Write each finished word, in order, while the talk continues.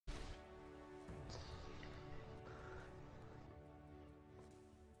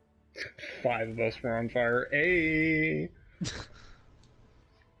5 of us were on fire. Hey!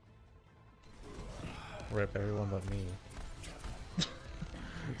 Rip everyone but me.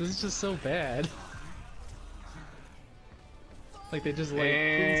 This is just so bad. Like they just like,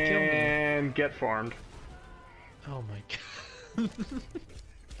 please kill me. And get farmed. Oh my god.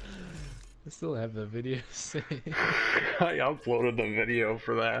 I still have the video saved. I uploaded the video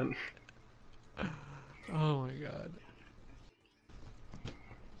for that. Oh my god.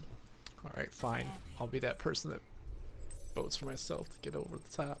 Alright, fine. I'll be that person that votes for myself to get over the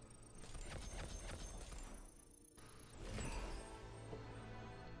top.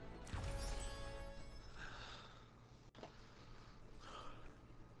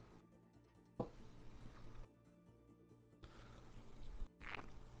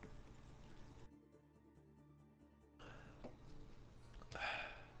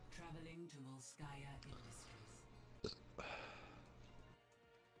 Traveling to Volskaya Industries.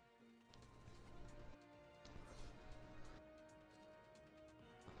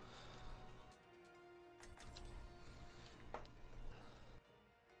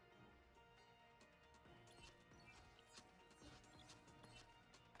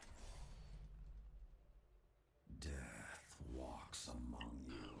 Death walks among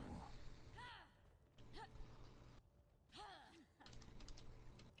you.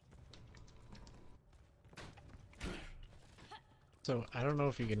 So, I don't know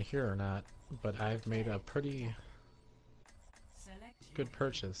if you can hear or not, but I've made a pretty good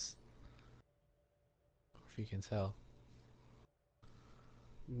purchase. If you can tell.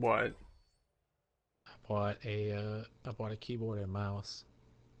 What? I bought a keyboard and mouse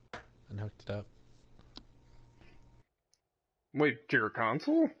and hooked it up. Wait, to your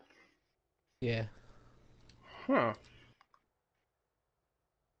console? Yeah. Huh.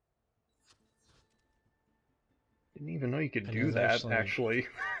 Didn't even know you could And do there's that, actually.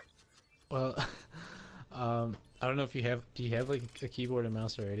 Well, I don't know if you have. Do you have like a keyboard and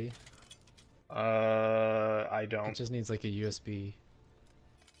mouse already? I It don't. just needs like a USB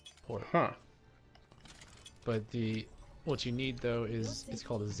port. Huh. But what you need though is it's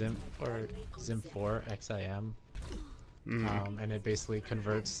called a ZIM or ZIM4 XIM, and it basically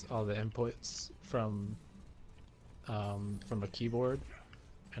converts all the inputs from a keyboard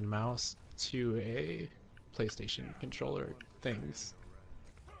and mouse to a PlayStation controller things,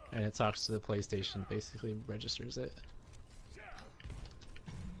 and it talks to the PlayStation, basically registers it.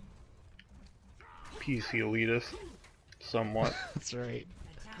 PC elitist. Somewhat. That's right.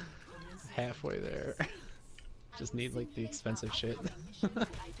 Halfway there. Just need like the expensive shit.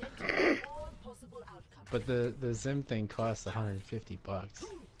 But the ZIM thing costs 150 bucks.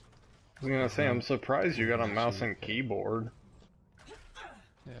 I was gonna say, I'm surprised you got a mouse and keyboard.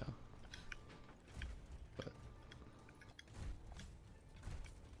 Yeah. But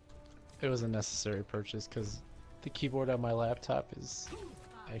it was a necessary purchase because the keyboard on my laptop is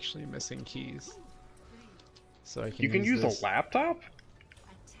actually missing keys. So I can You can use this. a laptop?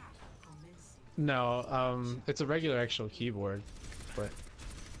 No, it's a regular actual keyboard, but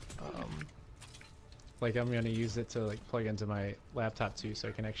like I'm gonna use it to like plug into my laptop too, so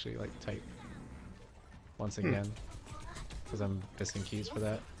I can actually like type once again, because I'm missing keys for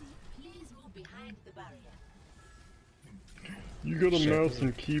that. You got a Shit. mouse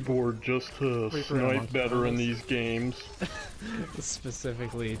and keyboard just to Wait for a snipe better in monkey. these games.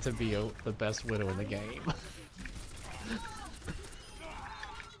 Specifically to be the best widow in the game.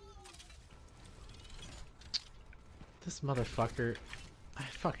 This motherfucker. I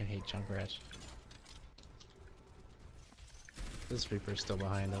fucking hate Junkratch. This Reaper's still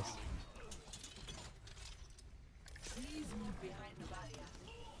behind us.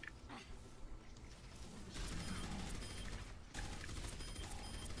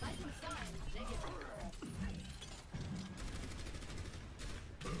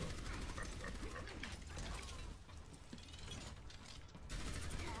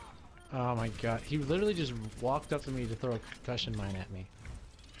 Oh my god, he literally just walked up to me to throw a concussion mine at me.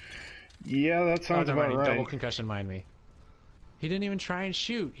 Yeah, that sounds never mind, about he right. double concussion mined me. He didn't even try and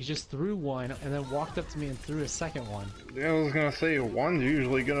shoot, he just threw one and then walked up to me and threw a second one. Yeah, I was gonna say, one's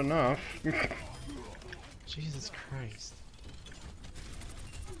usually good enough. Jesus Christ.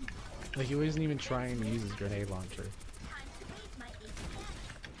 Like, he wasn't even trying to use his grenade launcher.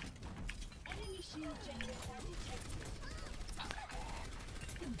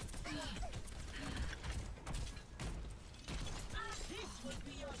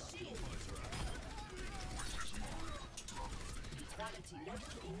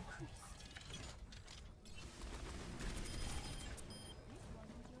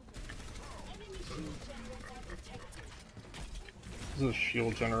 There's a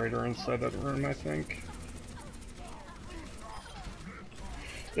shield generator inside that room, I think.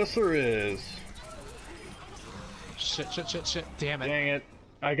 Yes, there is. Shit, shit, shit, shit. Damn it. Dang it.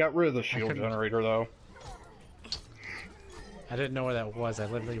 I got rid of the shield couldn't- generator, though. I didn't know where that was. I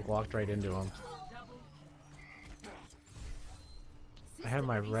literally walked right into him. I have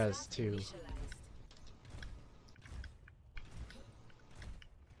my res too.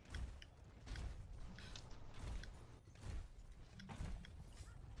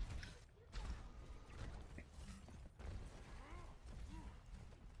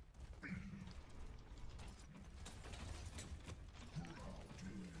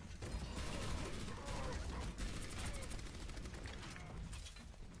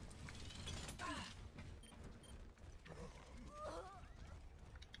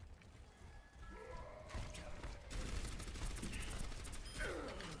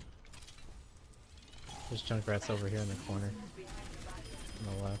 There's Junkrats over here in the corner.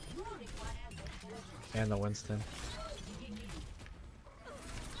 On the left. And the Winston.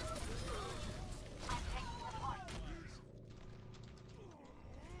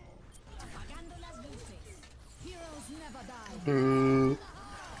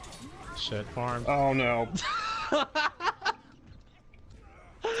 Shit, farm. Oh no.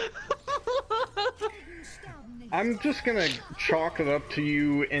 I'm just gonna chalk it up to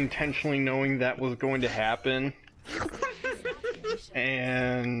you intentionally knowing that was going to happen.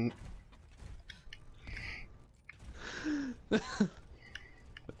 And... This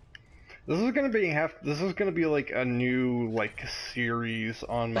is gonna be like a new, like, series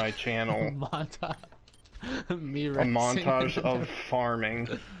on my channel. Montage. Me A racing. montage of farming.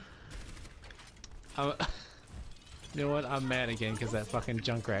 You know what? I'm mad again because that fucking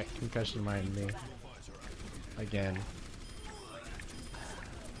Junkrat concussion minded me. Again.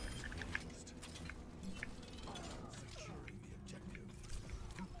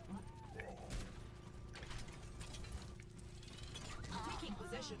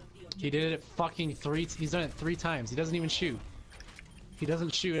 He did it fucking he's done it 3 times. He doesn't even shoot. He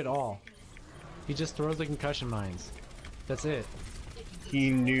doesn't shoot at all. He just throws the concussion mines. That's it.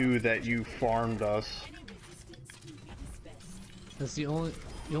 He knew that you farmed us. That's the only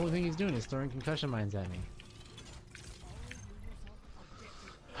thing he's doing is throwing concussion mines at me.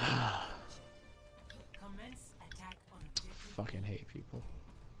 Fucking hate people.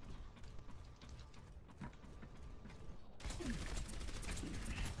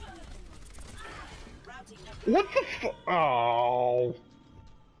 What the fu- Oh. It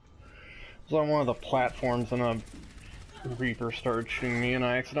was on one of the platforms and a Reaper started shooting me and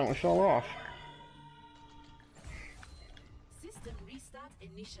I accidentally fell off. System restart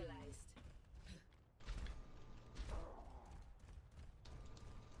initialized.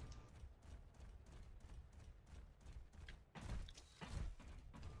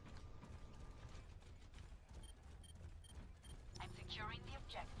 I'm securing the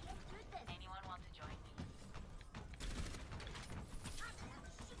objective. Anyone want to join me?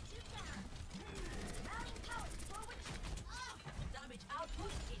 Damage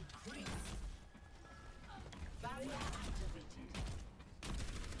output increased. Barrier activated.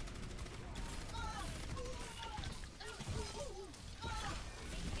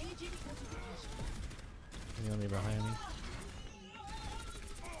 Engaging fortification. Enemy behind me.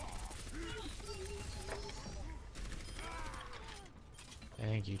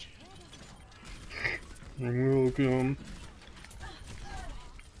 Thank you. You're welcome.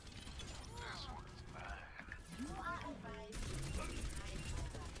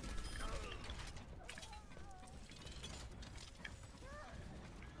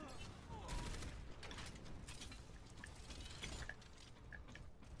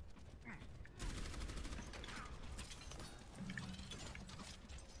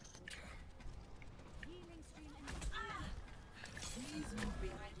 Please move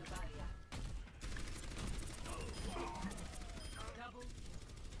behind the barrier. Double.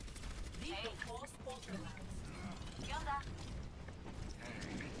 Lethal force authorized. Yonda.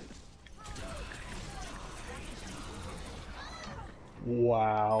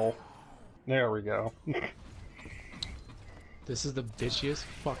 Wow. There we go. This is the bitchiest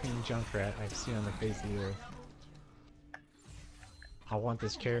fucking Junkrat I've seen on the face of the earth. I want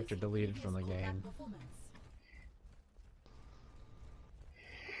this character deleted from the game.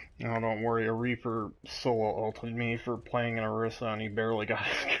 Oh, don't worry, a Reaper solo ulted me for playing an Orisa and he barely got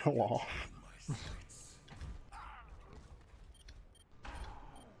his kill off.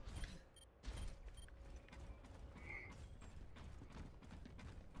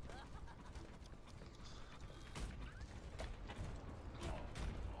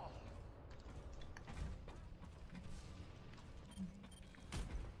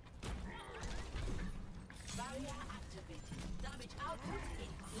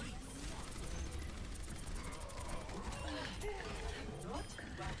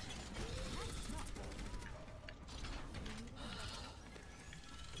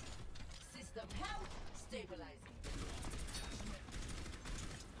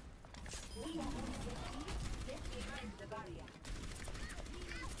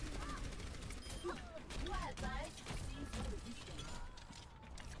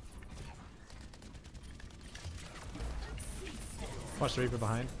 Watch the Reaper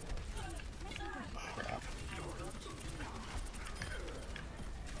behind.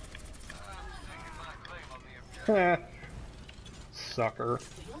 Heh. Sucker.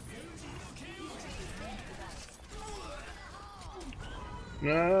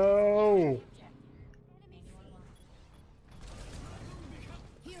 No!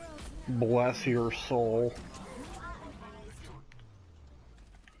 Bless your soul.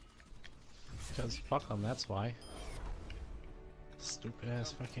 Because fuck them, that's why. Stupid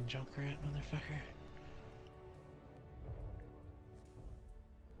ass fucking Junkrat motherfucker.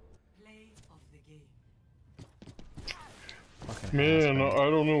 Play of the game. Fucking Man, ass, I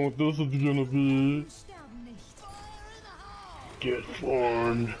don't know what this is gonna be. Get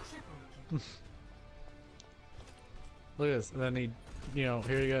fun. Look at this, and then he, you know,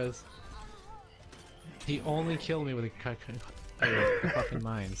 here he goes. He only killed me with the fucking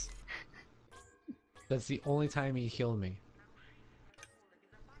mines. That's the only time he killed me.